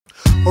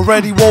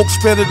Already woke,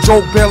 spit a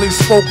joke, barely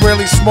spoke,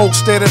 rarely smoked.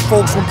 Stared at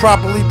folks when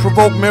properly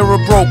provoked, mirror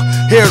broke.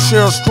 Hair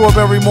share a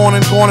strawberry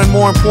morning, gone and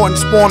more important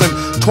spawning.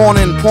 Torn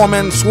in, poor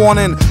men sworn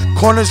in.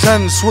 Cornish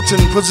hens switching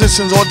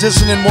positions,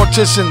 auditioning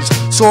morticians.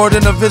 Saw it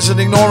in a vision,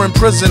 ignoring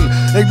prison.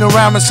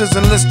 Ignoramuses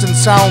enlisting,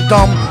 sound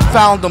dumb.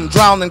 Found them,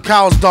 drowned in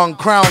cow's dung,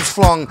 crowns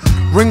flung.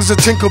 Rings a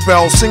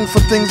Tinkerbell, sing for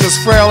things as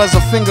frail as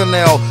a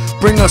fingernail.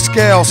 Bring a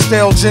scale,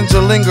 stale ginger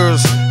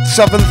lingers.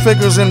 7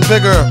 figures and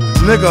bigger,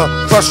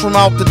 nigga, fresh from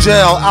out the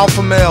jail,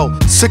 alpha male.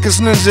 Sickest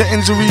ninja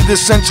injury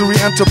this century,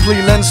 enter plea.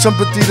 Lend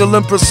sympathy to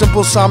limper,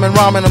 simple Simon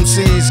Ramen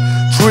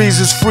MCs. Trees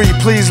is free,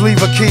 please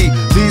leave a key.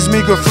 These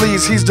meager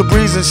fleas, he's the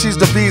breeze and she's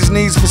the bee's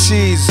knees for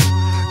she's.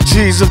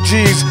 G's of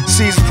G's,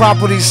 seize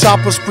property,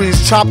 shopper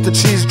sprees. Chop the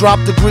cheese,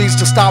 drop degrees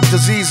to stop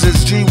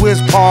diseases. Gee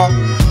whiz pa,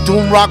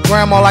 doom rock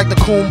grandma like the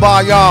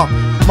Kumbaya.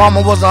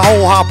 Mama was a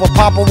hoe hopper,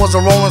 Papa was a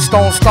Rolling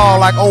Stone star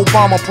like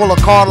Obama. Pull a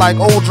card like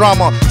old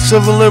drama.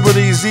 Civil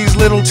liberties, these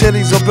little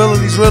titties,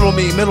 abilities riddle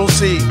me, middle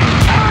C.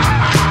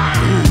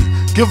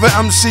 Give an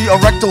MC a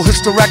rectal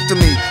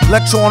hysterectomy.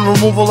 Lecture on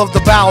removal of the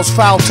bowels,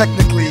 foul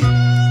technically.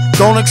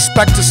 Don't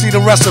expect to see the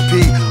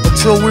recipe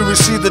until we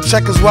receive the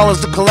check as well as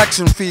the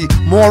collection fee.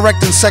 More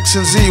wrecked than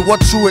Section Z, what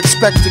you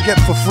expect to get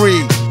for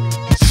free?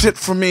 Shit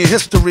for me,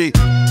 history.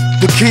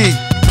 The key,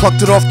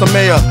 plucked it off the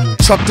mayor.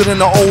 Chucked it in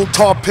the old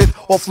tar pit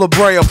off La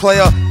Brea,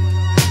 player.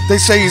 They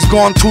say he's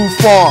gone too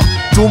far.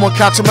 Duma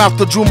catch him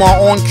after Juma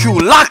on cue.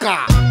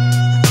 Laka!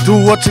 Do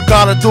what you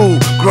gotta do.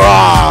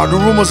 Grah, the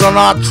rumors are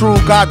not true.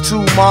 Got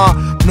you, ma.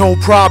 No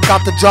prob,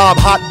 got the job.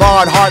 Hot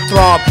barred, heart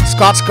throb.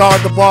 Scotch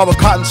guard, the barber,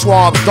 cotton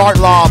swab. Dart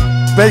lob,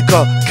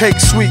 baker, cake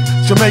sweet.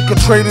 Jamaica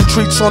trading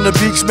treats on the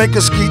beach. Make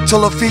a skeet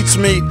till her feet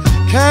meet.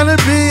 Can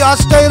it be I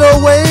stayed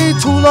away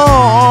too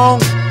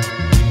long?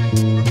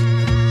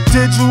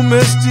 Did you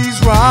miss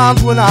these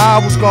rhymes when I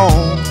was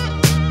gone?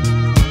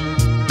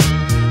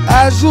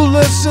 As you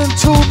listen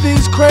to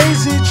these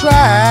crazy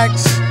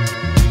tracks,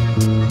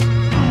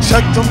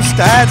 check them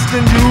stats,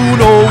 then you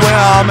know where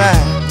I'm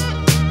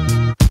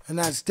at. And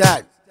that's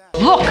that.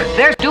 Look,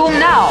 there's Doom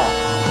now.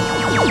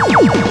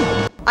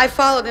 I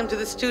followed him to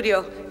the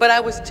studio, but I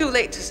was too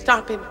late to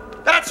stop him.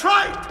 That's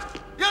right!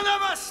 You'll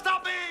never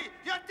stop me!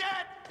 You're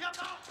dead! You're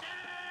not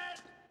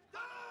dead!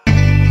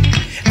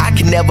 I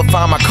can never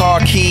find my car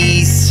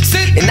keys,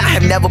 and I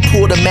have never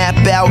pulled a map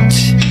out.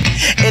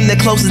 And the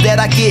closest that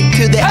I get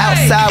to the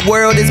outside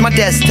world is my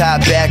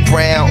desktop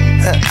background.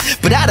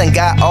 But I done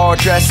got all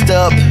dressed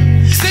up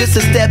just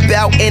to step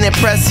out and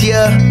impress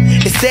ya.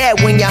 It's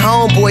sad when your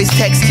homeboys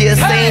text ya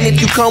saying if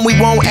you come we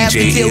won't ask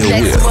you till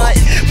next month.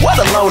 What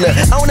a loner,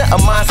 owner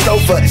of my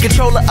sofa,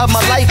 controller of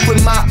my life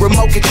with my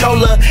remote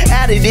controller.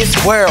 Out of this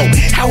world,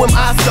 how am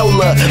I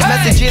solar?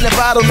 Message in a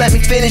bottle, let me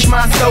finish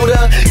my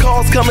soda.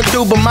 Calls coming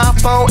through but my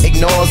phone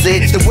ignores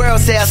it. The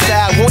world's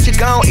outside, won't you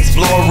go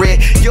explore it?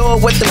 You're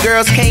what the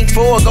girls came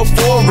for, go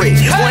for it.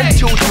 1,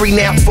 2, 3,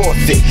 now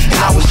forfeit.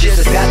 I was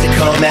just about to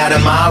come out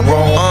of my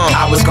room.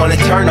 I was gonna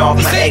turn off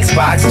my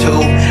Xbox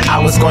 2. I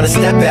was gonna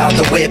step out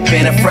the whip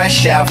in a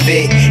fresh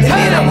outfit, and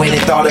then I went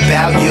and thought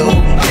about you.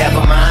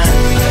 Never mind,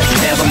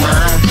 never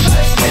mind,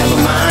 never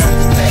mind,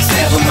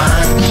 never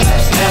mind,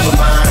 never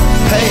mind.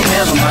 Hey,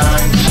 never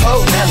mind.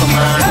 Oh, never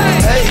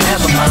mind. Hey,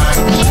 never mind,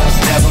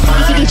 never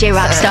mind. DJ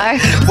Rockstar.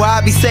 Why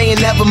I be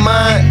saying never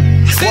mind?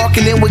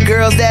 Walking in with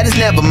girls that is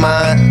never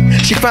mine.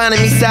 She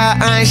finding me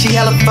side-eyeing, she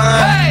hella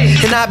fine.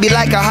 And I be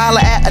like, I'll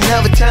holler at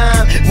another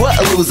time. What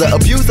a loser,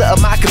 abuser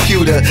of my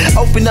computer.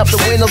 Open up the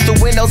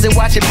windows and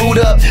watch it boot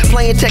up.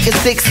 Playing Tekken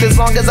 6 as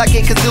long as I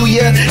can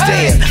Kazuya.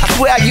 Damn, I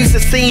swear I used to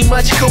seem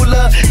much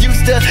cooler.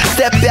 Used to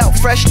step out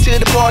fresh to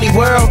the party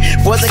world.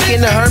 Wasn't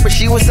kin to her, but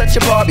she was such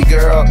a Barbie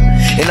girl.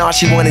 And all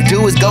she wanna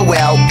do is go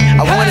out.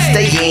 I wanna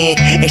stay in,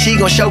 and she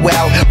gon' show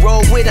out.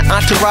 Roll with an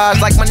entourage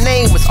like my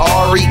name was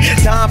Ari.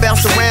 Don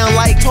bounce around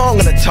like Pong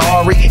and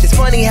Atari. It's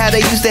funny how they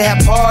used to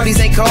have parties.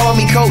 They call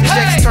me coat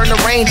checks, turn the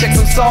rain checks,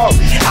 I'm sorry.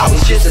 I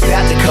was just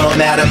about to come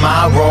out of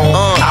my room.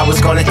 I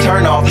was gonna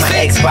turn off my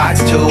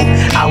Xbox 2.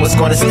 I was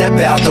gonna step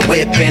out the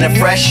whip in a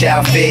fresh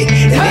outfit,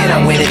 and then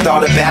I went and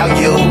thought about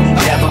you.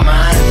 Never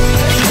mind,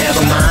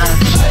 never mind,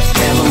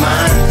 never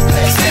mind,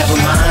 never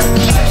mind,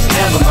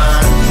 never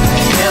mind,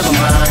 never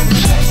mind,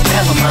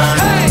 never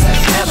mind,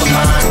 never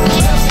mind,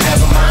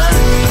 never mind,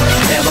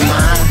 never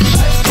mind,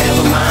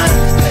 never mind,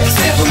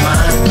 never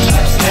mind,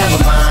 never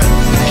mind,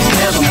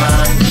 never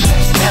mind,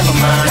 never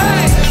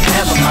mind,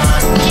 never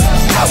mind.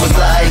 I was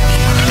like,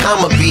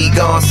 I'ma be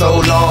gone so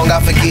long, I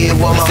forget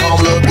what my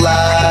home look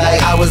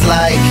like. I was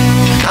like,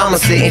 I'ma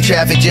sit in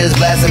traffic just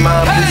blasting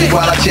my music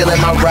while I chill in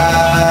my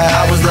ride.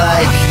 I was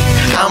like,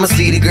 I'ma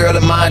see the girl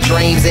of my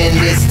dreams, and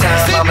this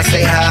time I'ma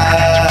say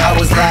hi. I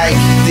was like,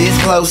 this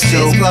close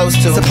to,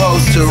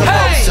 supposed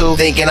to,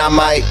 thinking I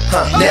might,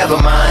 never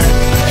mind,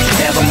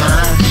 never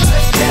mind,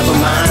 never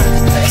mind,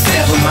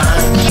 never mind, never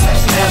mind,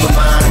 never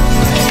mind,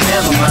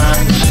 never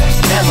mind,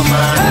 never mind, never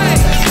mind,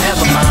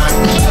 never mind,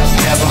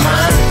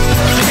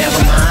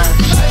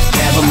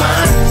 never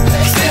mind,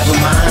 never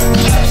mind,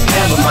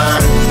 never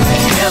mind,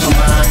 never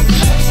mind,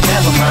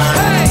 never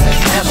mind,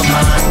 never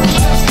mind,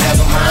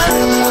 never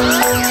mind.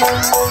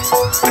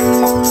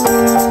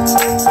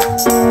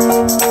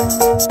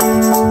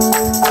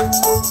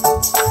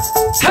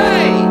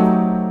 Hey!